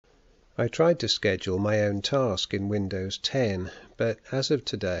I tried to schedule my own task in Windows 10, but as of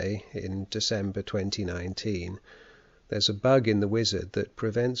today, in December 2019, there's a bug in the wizard that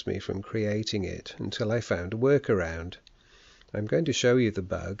prevents me from creating it until I found a workaround. I'm going to show you the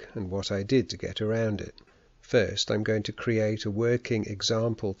bug and what I did to get around it. First, I'm going to create a working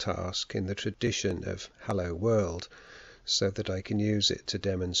example task in the tradition of Hello World so that I can use it to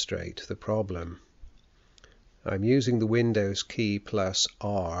demonstrate the problem. I'm using the Windows key plus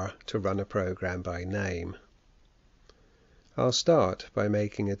R to run a program by name. I'll start by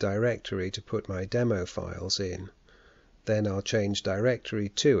making a directory to put my demo files in. Then I'll change directory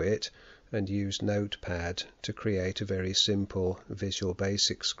to it and use Notepad to create a very simple Visual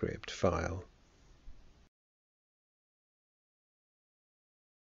Basic script file.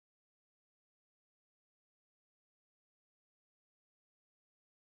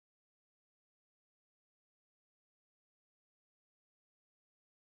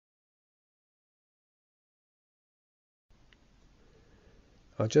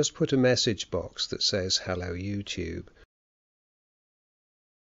 I'll just put a message box that says Hello YouTube.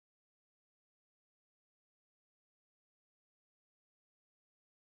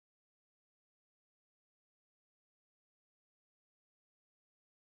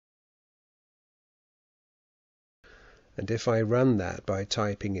 And if I run that by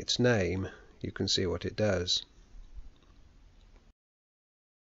typing its name, you can see what it does.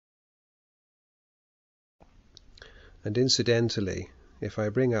 And incidentally, if I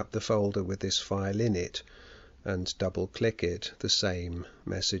bring up the folder with this file in it and double click it, the same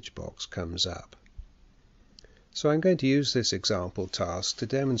message box comes up. So I'm going to use this example task to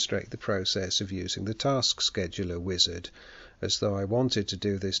demonstrate the process of using the task scheduler wizard, as though I wanted to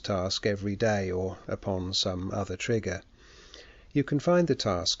do this task every day or upon some other trigger. You can find the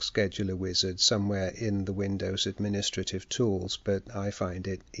task scheduler wizard somewhere in the Windows administrative tools, but I find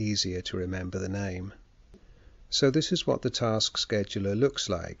it easier to remember the name. So this is what the task scheduler looks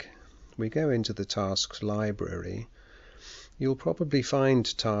like. We go into the tasks library. You'll probably find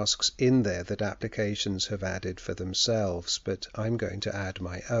tasks in there that applications have added for themselves, but I'm going to add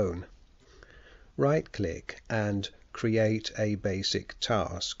my own. Right-click and create a basic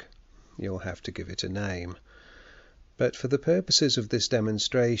task. You'll have to give it a name. But for the purposes of this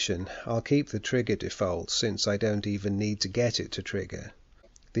demonstration, I'll keep the trigger default since I don't even need to get it to trigger.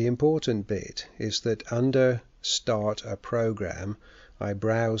 The important bit is that under Start a Program, I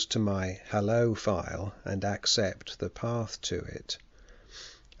browse to my Hello file and accept the path to it.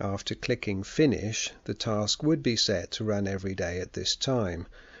 After clicking Finish, the task would be set to run every day at this time,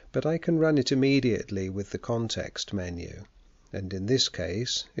 but I can run it immediately with the context menu, and in this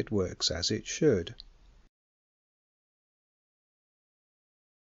case it works as it should.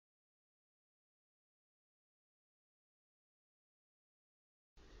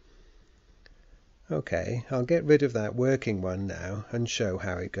 Okay, I'll get rid of that working one now and show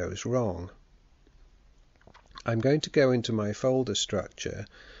how it goes wrong. I'm going to go into my folder structure,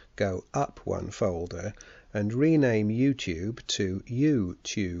 go up one folder, and rename YouTube to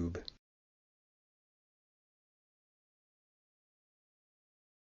YouTube.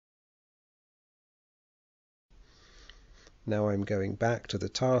 Now I'm going back to the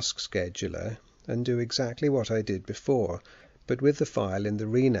task scheduler and do exactly what I did before, but with the file in the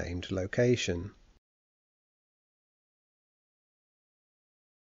renamed location.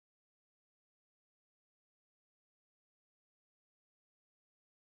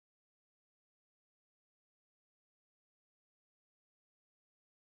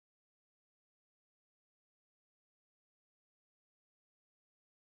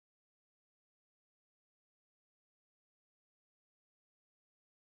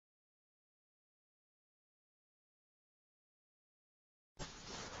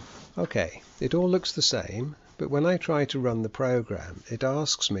 Okay, it all looks the same, but when I try to run the program, it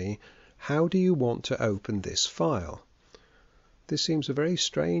asks me, how do you want to open this file? This seems a very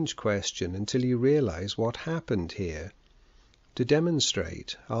strange question until you realize what happened here. To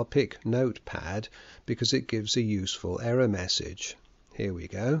demonstrate, I'll pick Notepad because it gives a useful error message. Here we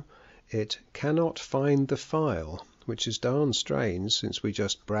go. It cannot find the file, which is darn strange since we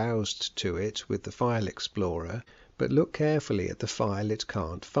just browsed to it with the File Explorer. But look carefully at the file it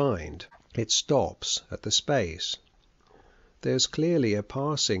can't find. It stops at the space. There's clearly a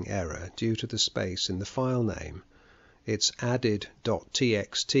parsing error due to the space in the file name. It's added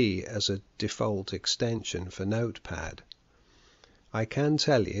 .txt as a default extension for Notepad. I can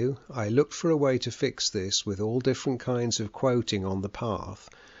tell you, I looked for a way to fix this with all different kinds of quoting on the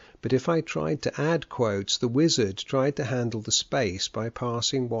path, but if I tried to add quotes, the wizard tried to handle the space by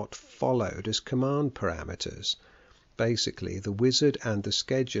passing what followed as command parameters. Basically, the wizard and the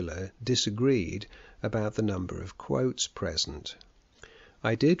scheduler disagreed about the number of quotes present.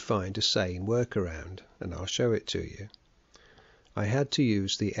 I did find a sane workaround, and I'll show it to you. I had to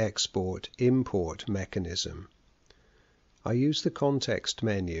use the export-import mechanism. I use the context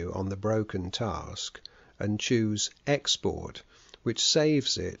menu on the broken task and choose Export, which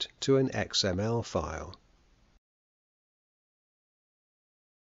saves it to an XML file.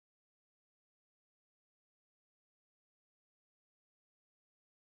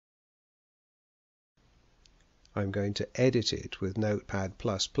 I'm going to edit it with Notepad++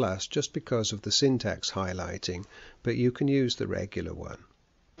 just because of the syntax highlighting, but you can use the regular one.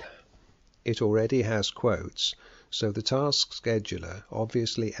 It already has quotes, so the task scheduler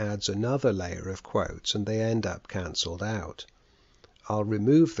obviously adds another layer of quotes and they end up cancelled out. I'll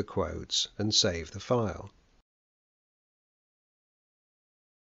remove the quotes and save the file.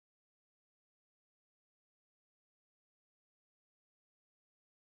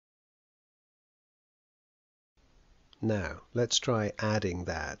 Now, let's try adding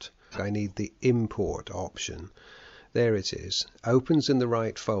that. I need the import option. There it is. Opens in the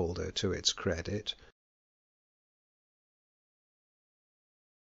right folder to its credit.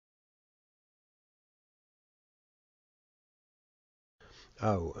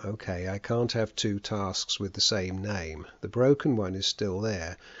 Oh, okay, I can't have two tasks with the same name. The broken one is still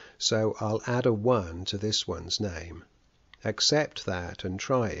there, so I'll add a 1 to this one's name. Accept that and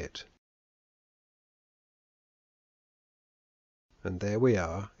try it. And there we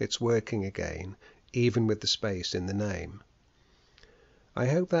are, it's working again, even with the space in the name. I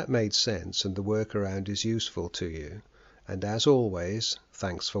hope that made sense and the workaround is useful to you. And as always,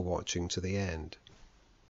 thanks for watching to the end.